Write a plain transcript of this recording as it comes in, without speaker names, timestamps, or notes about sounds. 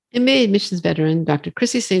MBA admissions veteran Dr.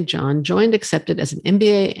 Chrissy St. John joined Accepted as an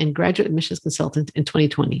MBA and graduate admissions consultant in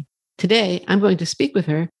 2020. Today, I'm going to speak with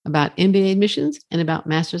her about MBA admissions and about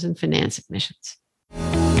Masters in Finance admissions.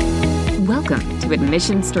 Welcome to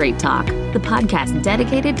Admission Straight Talk, the podcast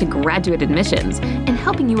dedicated to graduate admissions and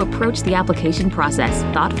helping you approach the application process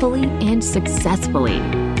thoughtfully and successfully.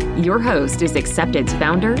 Your host is Accepted's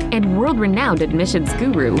founder and world-renowned admissions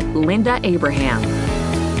guru, Linda Abraham.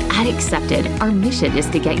 At Accepted, our mission is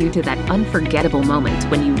to get you to that unforgettable moment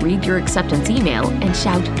when you read your acceptance email and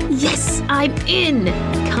shout, "Yes, I'm in!"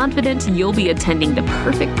 Confident you'll be attending the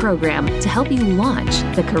perfect program to help you launch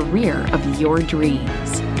the career of your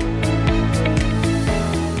dreams.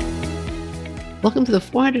 Welcome to the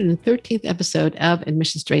 413th episode of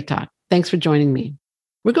Admission Straight Talk. Thanks for joining me.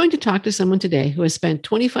 We're going to talk to someone today who has spent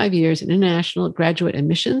 25 years in international graduate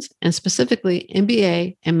admissions and specifically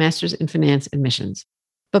MBA and Masters in Finance admissions.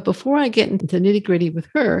 But before I get into the nitty-gritty with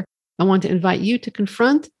her, I want to invite you to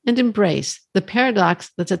confront and embrace the paradox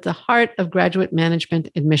that's at the heart of graduate management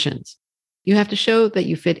admissions. You have to show that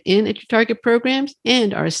you fit in at your target programs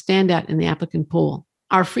and are a standout in the applicant pool.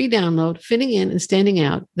 Our free download, Fitting In and Standing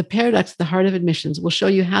Out, the paradox at the heart of admissions, will show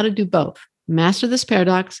you how to do both. Master this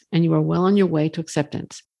paradox, and you are well on your way to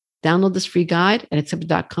acceptance. Download this free guide at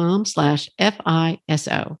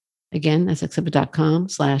accepted.com/FISO. Again, that's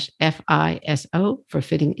accepted.com/FISO for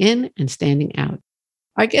Fitting In and Standing Out.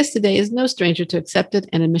 Our guest today is no stranger to Accepted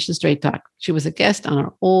and Admission Straight Talk. She was a guest on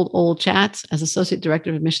our old chats as Associate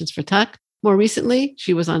Director of Admissions for Tuck. More recently,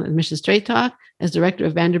 she was on Admission Straight Talk as Director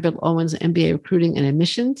of Vanderbilt Owens MBA Recruiting and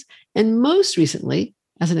Admissions, and most recently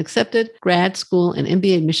as an Accepted grad school and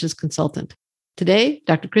MBA admissions consultant. Today,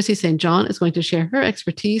 Dr. Chrissy St. John is going to share her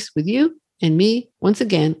expertise with you and me once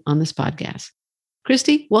again on this podcast.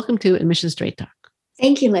 Christy, welcome to Admission Straight Talk.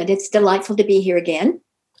 Thank you, Linda. It's delightful to be here again.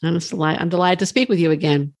 I'm delighted to speak with you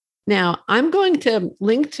again. Now, I'm going to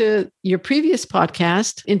link to your previous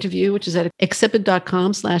podcast interview, which is at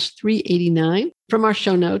accepted.com/389 from our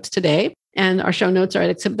show notes today. And our show notes are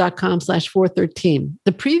at accepted.com/413.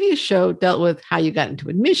 The previous show dealt with how you got into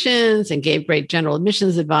admissions and gave great general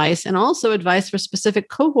admissions advice and also advice for specific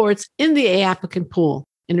cohorts in the A applicant pool.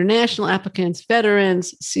 International applicants,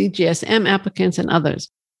 veterans, CGSM applicants, and others.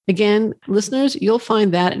 Again, listeners, you'll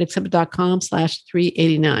find that at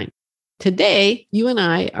accepted.com/389. Today, you and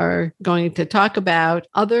I are going to talk about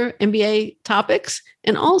other MBA topics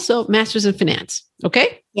and also Masters in Finance.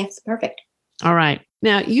 Okay? Yes, perfect. All right.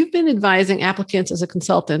 Now, you've been advising applicants as a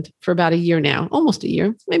consultant for about a year now, almost a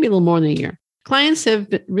year, maybe a little more than a year. Clients have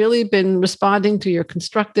really been responding to your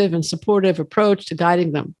constructive and supportive approach to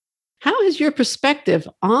guiding them. How has your perspective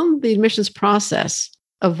on the admissions process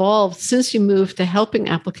evolved since you moved to helping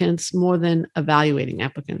applicants more than evaluating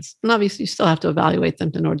applicants? And obviously, you still have to evaluate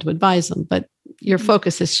them in order to advise them, but your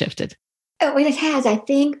focus has shifted. Oh, it has. I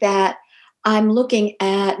think that I'm looking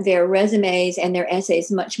at their resumes and their essays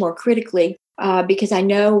much more critically because I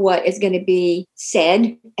know what is going to be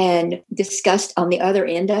said and discussed on the other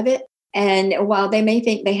end of it. And while they may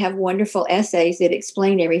think they have wonderful essays that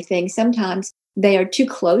explain everything, sometimes they are too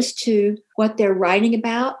close to what they're writing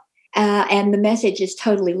about, and the message is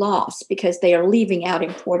totally lost because they are leaving out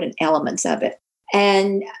important elements of it.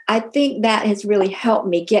 And I think that has really helped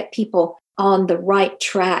me get people on the right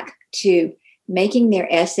track to making their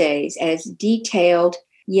essays as detailed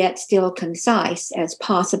yet still concise as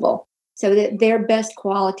possible so that their best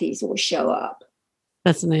qualities will show up.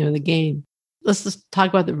 That's the name of the game. Let's just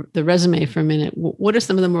talk about the resume for a minute. What are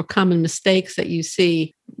some of the more common mistakes that you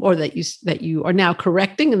see or that you are now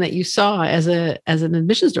correcting and that you saw as an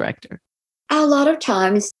admissions director? A lot of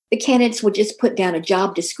times the candidates would just put down a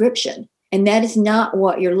job description, and that is not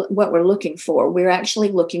what we're looking for. We're actually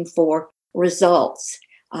looking for results,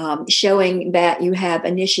 showing that you have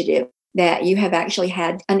initiative, that you have actually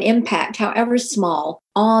had an impact, however small,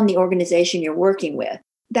 on the organization you're working with.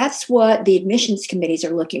 That's what the admissions committees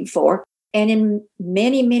are looking for. And in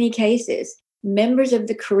many, many cases, members of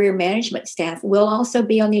the career management staff will also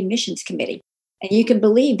be on the admissions committee. And you can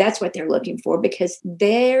believe that's what they're looking for because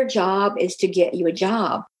their job is to get you a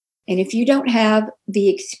job. And if you don't have the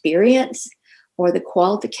experience or the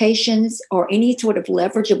qualifications or any sort of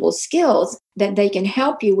leverageable skills that they can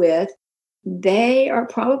help you with, they are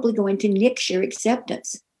probably going to nix your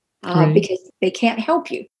acceptance because they can't help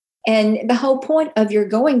you. And the whole point of your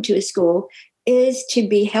going to a school is to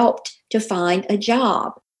be helped to find a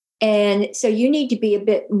job. And so you need to be a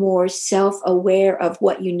bit more self-aware of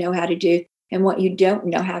what you know how to do and what you don't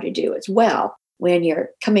know how to do as well when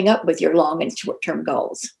you're coming up with your long and short-term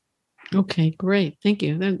goals. Okay, great. Thank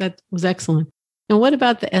you. That was excellent. And what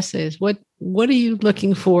about the essays? What are you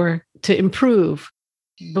looking for to improve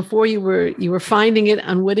before you were finding it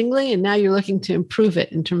unwittingly, and now you're looking to improve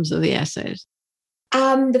it in terms of the essays?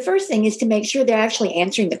 The first thing is to make sure they're actually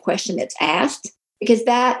answering the question that's asked, because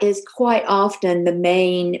that is quite often the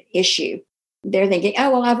main issue. They're thinking,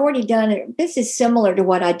 oh, well, I've already done it. This is similar to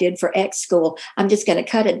what I did for X school. I'm just going to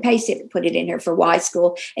cut it and paste it and put it in here for Y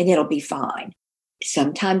school, and it'll be fine.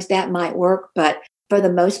 Sometimes that might work, but for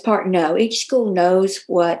the most part, no. Each school knows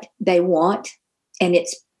what they want, and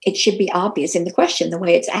it should be obvious in the question, the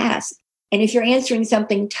way it's asked. And if you're answering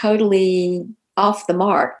something totally off the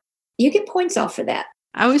mark, you get points off for that.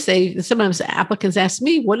 I always say, sometimes applicants ask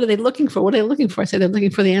me, what are they looking for? What are they looking for? I say, they're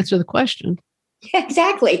looking for the answer to the question. Yeah,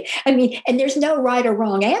 exactly. I mean, and there's no right or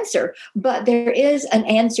wrong answer, but there is an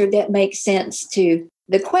answer that makes sense to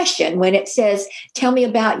the question. When it says, tell me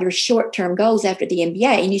about your short-term goals after the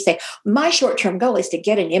MBA, and you say, my short-term goal is to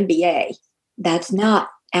get an MBA. That's not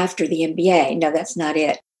after the MBA. No, that's not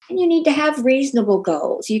it. And you need to have reasonable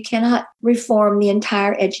goals. You cannot reform the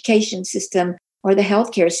entire education system or the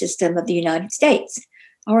healthcare system of the United States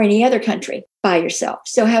or any other country by yourself.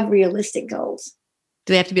 So have realistic goals.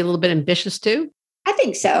 Do they have to be a little bit ambitious too? I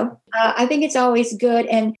think so. I think it's always good.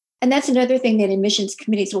 And that's another thing that admissions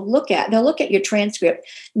committees will look at. They'll look at your transcript,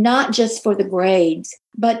 not just for the grades,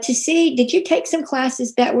 but to see, did you take some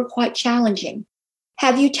classes that were quite challenging?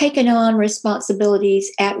 Have you taken on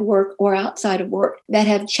responsibilities at work or outside of work that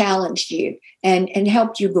have challenged you and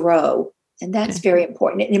helped you grow? And that's very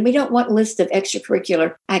important. And we don't want a list of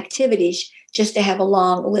extracurricular activities just to have a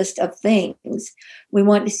long list of things. We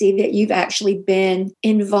want to see that you've actually been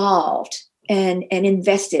involved and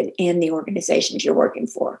invested in the organizations you're working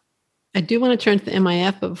for. I do want to turn to the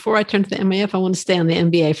MIF, but before I turn to the MIF, I want to stay on the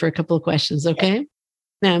MBA for a couple of questions, okay? Yeah.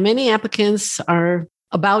 Now, many applicants are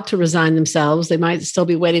about to resign themselves. They might still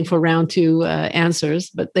be waiting for round 2 answers,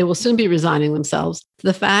 but they will soon be resigning themselves to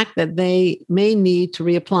the fact that they may need to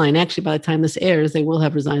reapply. And actually, by the time this airs, they will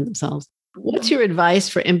have resigned themselves. What's your advice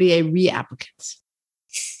for MBA reapplicants?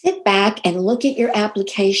 Sit back and look at your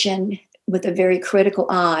application with a very critical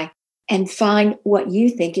eye and find what you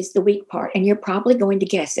think is the weak part. And you're probably going to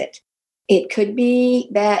guess it. It could be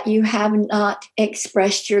that you have not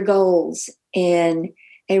expressed your goals in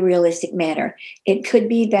a realistic manner. It could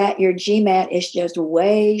be that your GMAT is just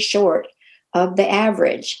way short of the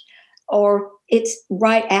average, or it's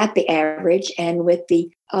right at the average. And with the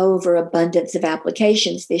overabundance of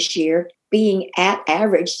applications this year, being at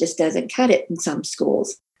average just doesn't cut it in some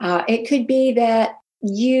schools. It could be that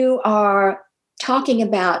you are talking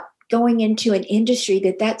about going into an industry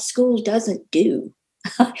that school doesn't do.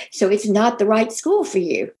 So it's not the right school for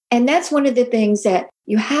you. And that's one of the things that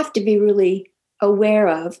you have to be really aware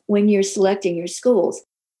of when you're selecting your schools.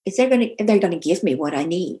 Is they're going to give me what I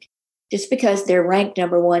need. Just because they're ranked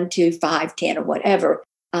number 1, 2, 5, 10, or whatever,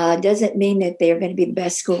 doesn't mean that they're going to be the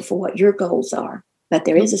best school for what your goals are. But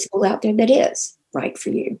there is a school out there that is right for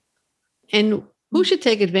you. And who should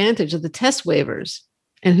take advantage of the test waivers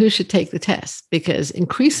and who should take the test? Because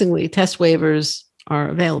increasingly test waivers are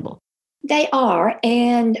available. They are.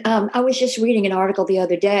 And I was just reading an article the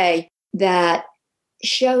other day that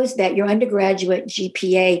shows that your undergraduate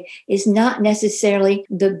GPA is not necessarily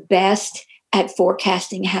the best at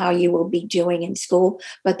forecasting how you will be doing in school,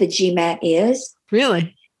 but the GMAT is.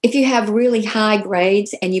 Really? If you have really high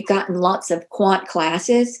grades and you've gotten lots of quant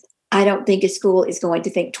classes, I don't think a school is going to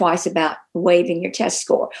think twice about waiving your test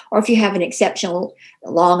score, or if you have an exceptional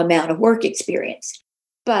long amount of work experience.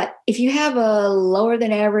 But if you have a lower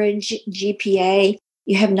than average GPA,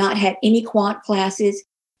 you have not had any quant classes,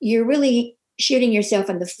 you're really shooting yourself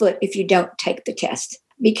in the foot if you don't take the test,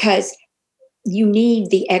 because you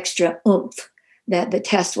need the extra oomph that the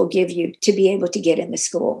test will give you to be able to get in the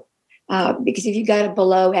school. Because if you got a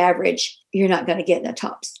below average, you're not going to get in the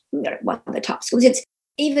tops, one of the top schools. It's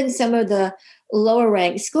even some of the lower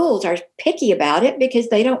ranked schools are picky about it because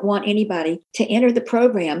they don't want anybody to enter the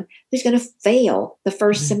program who's going to fail the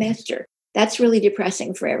first semester. That's really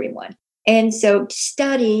depressing for everyone. And so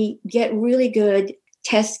study, get really good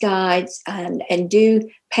test guides, and do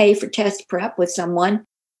pay for test prep with someone.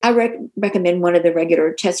 I recommend one of the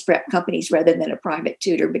regular test prep companies rather than a private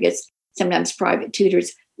tutor, because sometimes private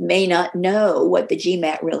tutors may not know what the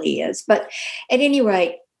GMAT really is. But at any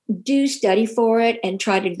rate, do study for it and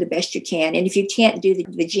try to do the best you can. And if you can't do the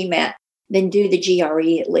GMAT, then do the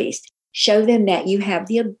GRE at least. Show them that you have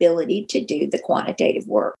the ability to do the quantitative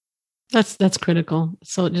work. That's critical.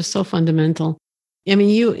 So just so fundamental. I mean,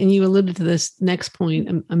 you alluded to this next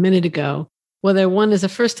point a minute ago, whether one is a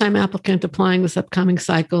first-time applicant applying this upcoming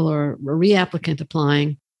cycle or a reapplicant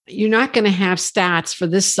applying, you're not going to have stats for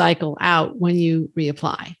this cycle out when you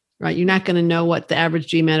reapply. right? You're not going to know what the average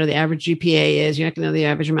GMAT or the average GPA is. You're not going to know the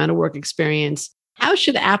average amount of work experience. How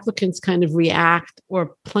should applicants kind of react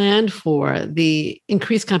or plan for the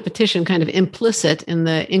increased competition kind of implicit in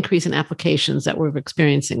the increase in applications that we're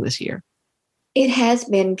experiencing this year? It has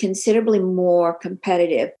been considerably more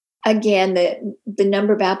competitive. Again, the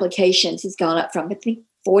number of applications has gone up from, I think,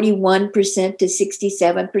 41% to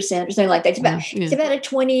 67% or something like that. It's about a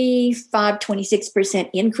 26%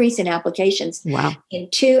 increase in applications. Wow. In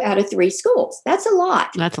 2 out of 3 schools. That's a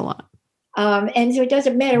lot. That's a lot. And so it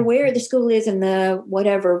doesn't matter where the school is in the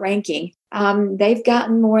whatever ranking. They've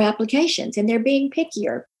gotten more applications and they're being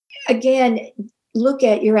pickier. Again, look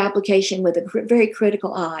at your application with a very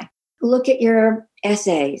critical eye. Look at your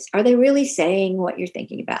essays. Are they really saying what you're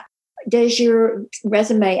thinking about? Does your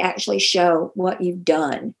resume actually show what you've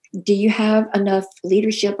done? Do you have enough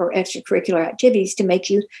leadership or extracurricular activities to make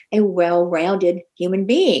you a well-rounded human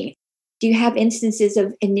being? Do you have instances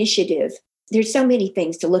of initiative? There's so many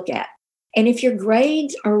things to look at. And if your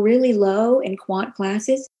grades are really low in quant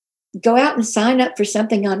classes, go out and sign up for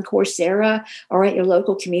something on Coursera or at your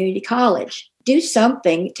local community college. Do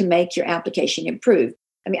something to make your application improve.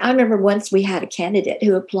 I mean, I remember once we had a candidate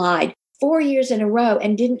who applied 4 years in a row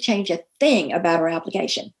and didn't change a thing about her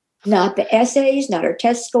application. Not the essays, not her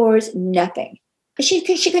test scores, nothing. She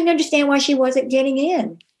couldn't understand why she wasn't getting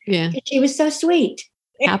in. Yeah. She was so sweet.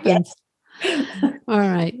 Happens. All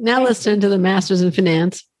right. Now let's turn to the Masters in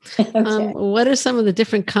Finance. Okay. What are some of the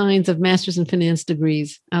different kinds of Masters in Finance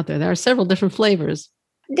degrees out there? There are several different flavors.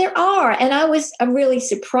 There are. And I'm really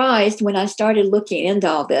surprised when I started looking into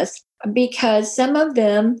all this because some of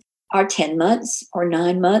them are 10 months or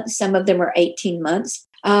 9 months. Some of them are 18 months.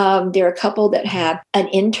 There are a couple that have an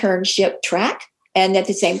internship track and at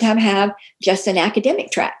the same time have just an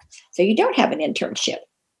academic track. So you don't have an internship.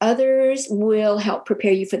 Others will help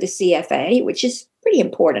prepare you for the CFA, which is pretty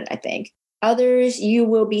important, I think. Others, you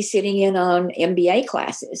will be sitting in on MBA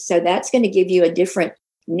classes. So that's going to give you a different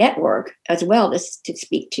network as well to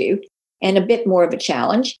speak to and a bit more of a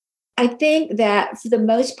challenge. I think that for the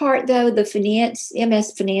most part, though, the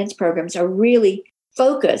MS finance programs are really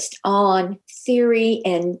focused on theory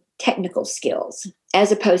and technical skills,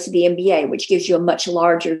 as opposed to the MBA, which gives you a much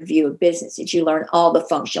larger view of business as you learn all the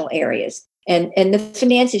functional areas. And the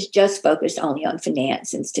finance is just focused only on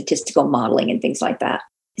finance and statistical modeling and things like that.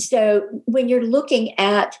 So when you're looking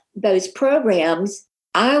at those programs,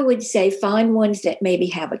 I would say find ones that maybe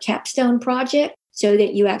have a capstone project so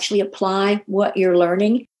that you actually apply what you're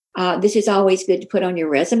learning. This is always good to put on your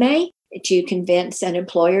resume to convince an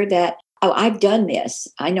employer that, oh, I've done this.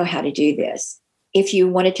 I know how to do this. If you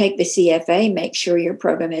want to take the CFA, make sure your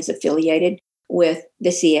program is affiliated with the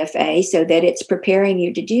CFA so that it's preparing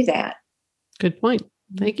you to do that. Good point.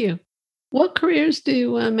 Thank you. What careers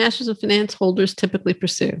do Masters of Finance holders typically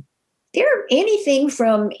pursue? They're anything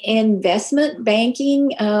from investment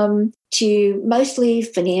banking to mostly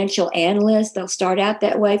financial analysts. They'll start out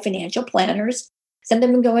that way, financial planners. Some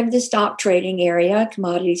of them go into the stock trading area,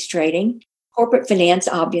 commodities trading, corporate finance,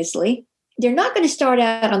 obviously. They're not going to start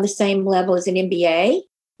out on the same level as an MBA,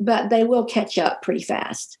 but they will catch up pretty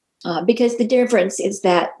fast because the difference is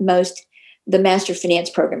that the Master of Finance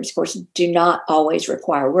programs, of course, do not always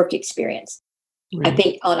require work experience. Right. I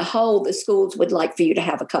think on a whole, the schools would like for you to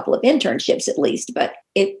have a couple of internships at least, but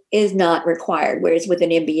it is not required. Whereas with an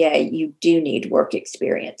MBA, you do need work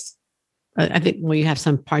experience. I think you have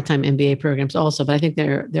some part-time MBA programs also, but I think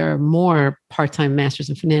there are more part-time Masters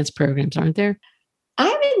in Finance programs, aren't there? I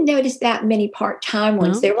haven't noticed that many part-time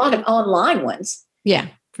ones. No? There are a lot of online ones. Yeah,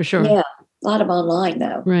 for sure. Yeah, a lot of online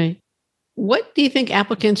though. Right. What do you think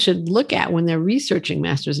applicants should look at when they're researching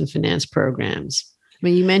Masters in Finance programs? I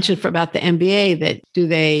mean, you mentioned about the MBA that do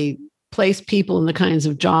they place people in the kinds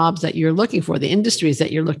of jobs that you're looking for, the industries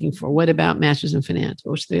that you're looking for? What about Masters in Finance?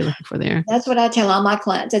 What should they be looking for there? That's what I tell all my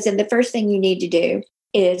clients. I said, the first thing you need to do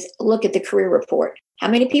is look at the career report. How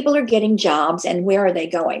many people are getting jobs and where are they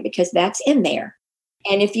going? Because that's in there.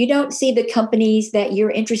 And if you don't see the companies that you're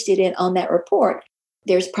interested in on that report,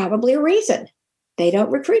 there's probably a reason they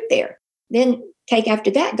don't recruit there. Then take after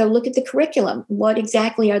that, go look at the curriculum. What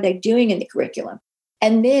exactly are they doing in the curriculum?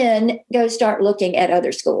 And then go start looking at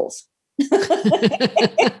other schools.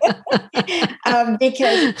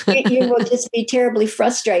 Because you will just be terribly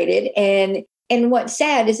frustrated. And what's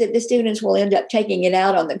sad is that the students will end up taking it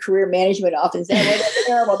out on the career management office. Well, that's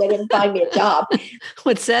terrible. They didn't find me a job.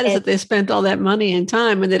 What's sad is that they spent all that money and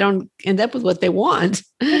time and they don't end up with what they want.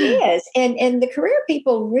 It is. And the career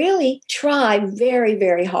people really try very,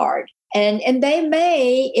 very hard. And they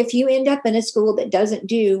may, if you end up in a school that doesn't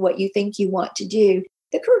do what you think you want to do,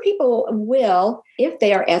 the career people will, if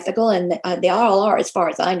they are ethical, and they all are, as far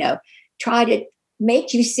as I know, try to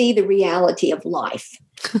make you see the reality of life.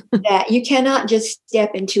 That you cannot just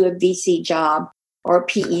step into a VC job or a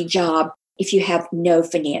PE job if you have no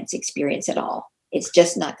finance experience at all. It's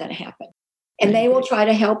just not going to happen. And they will try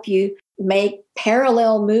to help you make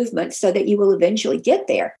parallel movements so that you will eventually get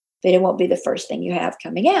there, but it won't be the first thing you have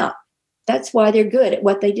coming out. That's why they're good at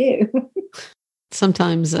what they do.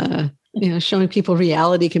 Sometimes, showing people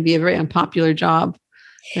reality can be a very unpopular job,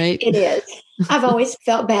 right? It is. I've always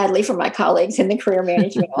felt badly for my colleagues in the career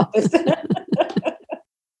management office.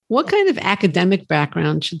 What kind of academic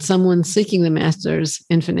background should someone seeking the master's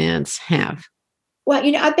in finance have? Well,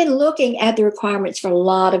 I've been looking at the requirements for a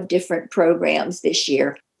lot of different programs this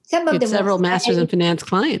year. Some of them several masters in finance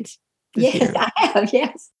clients. Yes, year. I have.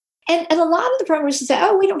 Yes. And a lot of the programs say,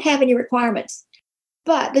 oh, we don't have any requirements.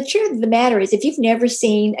 But the truth of the matter is, if you've never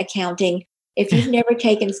seen accounting, if you've never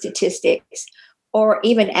taken statistics or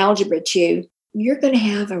even Algebra 2, you're going to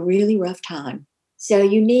have a really rough time. So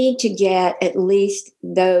you need to get at least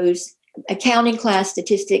those accounting class,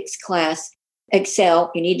 statistics class,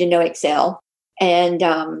 Excel. You need to know Excel, and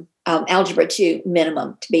Algebra 2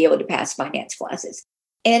 minimum to be able to pass finance classes.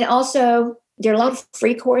 And also, there are a lot of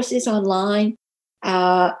free courses online.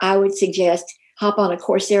 I would suggest hop on a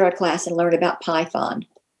Coursera class and learn about Python.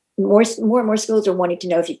 More and more schools are wanting to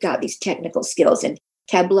know if you've got these technical skills in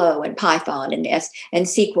Tableau and Python and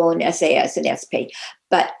SQL and SAS and SP.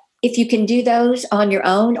 But if you can do those on your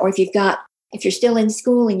own, or if you're still in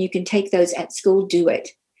school and you can take those at school, do it.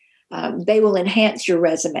 They will enhance your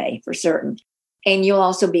resume for certain. And you'll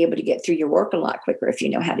also be able to get through your work a lot quicker if you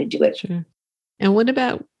know how to do it. Sure. And what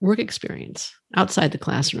about work experience outside the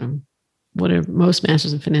classroom? What are most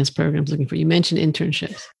Masters in Finance programs looking for? You mentioned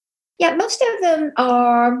internships. Yeah, most of them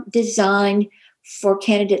are designed for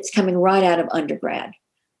candidates coming right out of undergrad.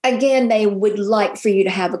 Again, they would like for you to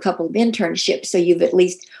have a couple of internships so you've at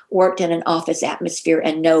least worked in an office atmosphere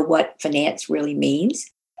and know what finance really means.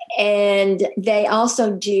 And they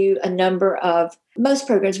also do most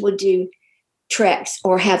programs will do treks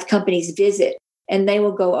or have companies visit, and they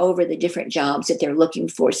will go over the different jobs that they're looking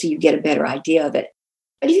for so you get a better idea of it.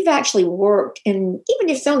 But if you've actually worked, and even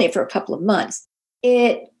if it's only for a couple of months,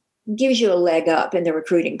 it gives you a leg up in the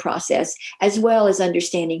recruiting process, as well as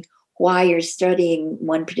understanding why you're studying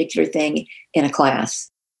one particular thing in a class.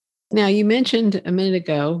 Now, you mentioned a minute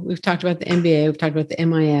ago, we've talked about the MBA, we've talked about the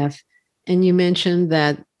MIF, and you mentioned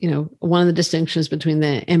that, one of the distinctions between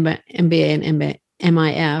the MBA and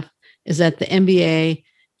MIF is that the MBA,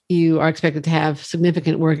 you are expected to have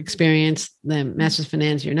significant work experience. The Master's of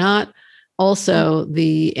Finance, you're not. Also,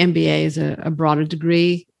 the MBA is a broader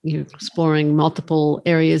degree. You're exploring multiple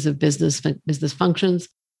areas of business functions.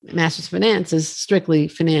 Master's of Finance is strictly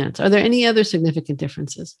finance. Are there any other significant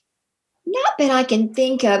differences? Not that I can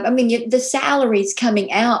think of. I mean, the salaries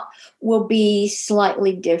coming out will be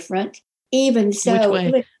slightly different. Even so,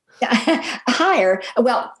 which way? Higher.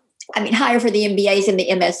 Well, higher for the MBAs and the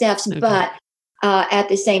MSFs, okay. But at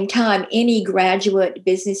the same time, any graduate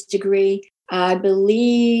business degree, I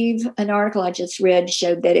believe an article I just read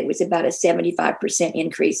showed that it was about a 75%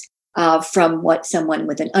 increase from what someone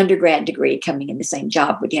with an undergrad degree coming in the same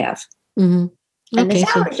job would have. Mm-hmm. And the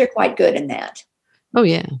salaries are quite good in that. Oh,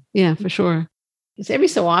 yeah. Yeah, for sure. It's every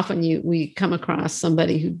so often we come across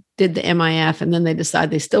somebody who did the MIF and then they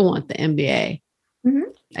decide they still want the MBA.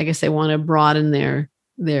 Mm-hmm. I guess they want to broaden their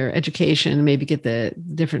education, maybe get the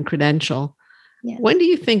different credential. Yes. When do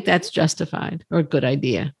you think that's justified or a good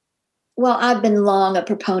idea? Well, I've been long a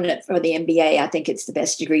proponent for the MBA. I think it's the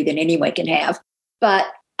best degree that anyone can have. But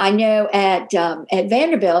I know at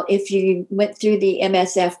Vanderbilt, if you went through the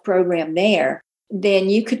MSF program there, then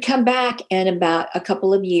you could come back in about a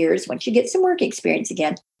couple of years once you get some work experience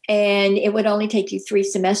again. And it would only take you 3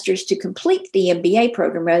 semesters to complete the MBA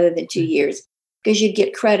program rather than 2 years, because you'd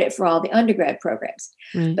get credit for all the undergrad programs.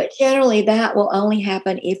 Mm. But generally, that will only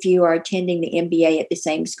happen if you are attending the MBA at the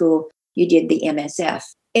same school you did the MSF.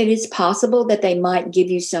 It is possible that they might give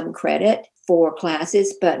you some credit for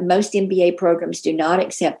classes, but most MBA programs do not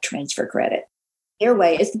accept transfer credit. Their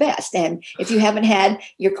way is the best. And if you haven't had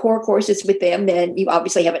your core courses with them, then you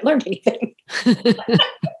obviously haven't learned anything.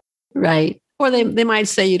 Right. Or they might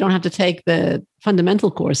say you don't have to take the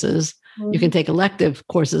fundamental courses. Mm-hmm. You can take elective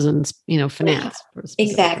courses in, finance.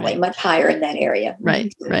 Exactly. Right? Much higher in that area.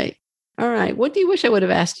 Right. Right. All right. What do you wish I would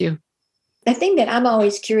have asked you? The thing that I'm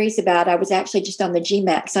always curious about, I was actually just on the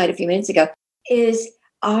GMAT site a few minutes ago,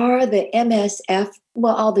 are the MSF,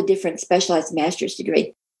 all the different specialized master's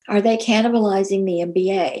degree, are they cannibalizing the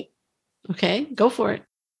MBA? Okay, go for it.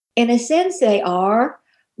 In a sense, they are,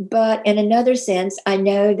 But in another sense, I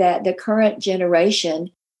know that the current generation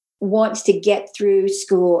wants to get through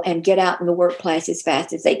school and get out in the workplace as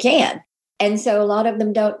fast as they can. And so a lot of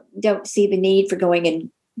them don't see the need for going and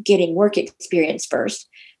getting work experience first.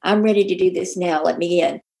 I'm ready to do this now. Let me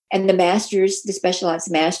in. And the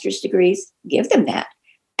specialized master's degrees, give them that.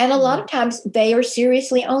 And a lot of times they are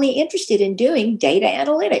seriously only interested in doing data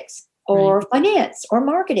analytics or finance or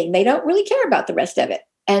marketing. They don't really care about the rest of it.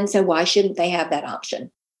 And so why shouldn't they have that option?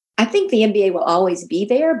 I think the MBA will always be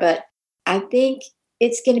there, but I think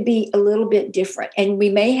it's going to be a little bit different. And we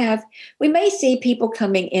may see people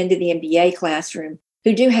coming into the MBA classroom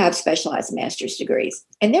who do have specialized master's degrees.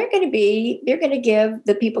 And they're going to give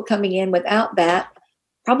the people coming in without that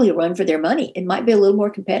probably a run for their money. It might be a little more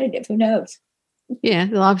competitive. Who knows? Yeah,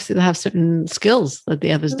 they'll have certain skills that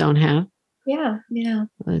the others don't have. Yeah.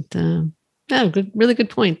 But really good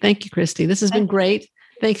point. Thank you, Christy. This has been great.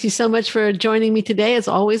 Thank you so much for joining me today. As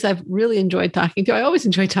always, I've really enjoyed talking to you. I always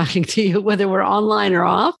enjoy talking to you, whether we're online or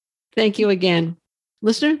off. Thank you again.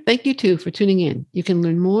 Listener, thank you too for tuning in. You can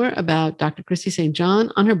learn more about Dr. Christy St.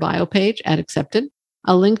 John on her bio page at Accepted.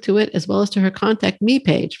 I'll link to it as well as to her contact me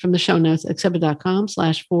page from the show notes,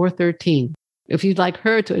 accepted.com/413. If you'd like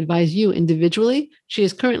her to advise you individually, she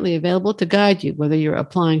is currently available to guide you, whether you're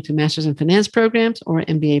applying to Masters in Finance programs or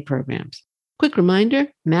MBA programs. Quick reminder,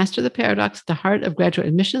 master the paradox at the heart of graduate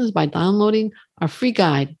admissions by downloading our free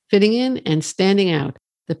guide, Fitting In and Standing Out,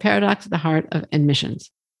 the paradox at the heart of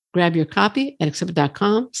admissions. Grab your copy at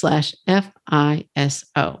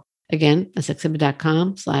accepted.com/FISO. Again, that's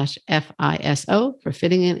accepted.com/FISO for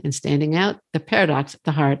Fitting In and Standing Out, the paradox at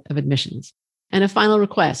the heart of admissions. And a final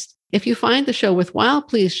request. If you find the show worthwhile,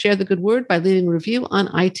 please share the good word by leaving a review on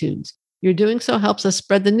iTunes. Your doing so helps us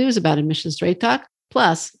spread the news about Admissions Straight Talk.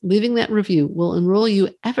 Plus, leaving that review will enroll you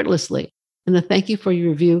effortlessly in the Thank You for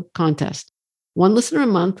Your Review contest. One listener a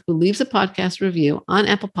month who leaves a podcast review on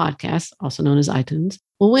Apple Podcasts, also known as iTunes,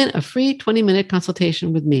 will win a free 20-minute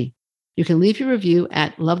consultation with me. You can leave your review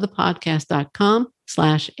at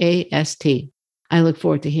lovethepodcast.com/AST. I look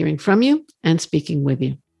forward to hearing from you and speaking with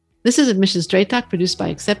you. This is Admissions Straight Talk produced by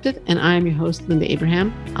Accepted, and I am your host, Linda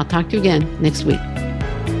Abraham. I'll talk to you again next week.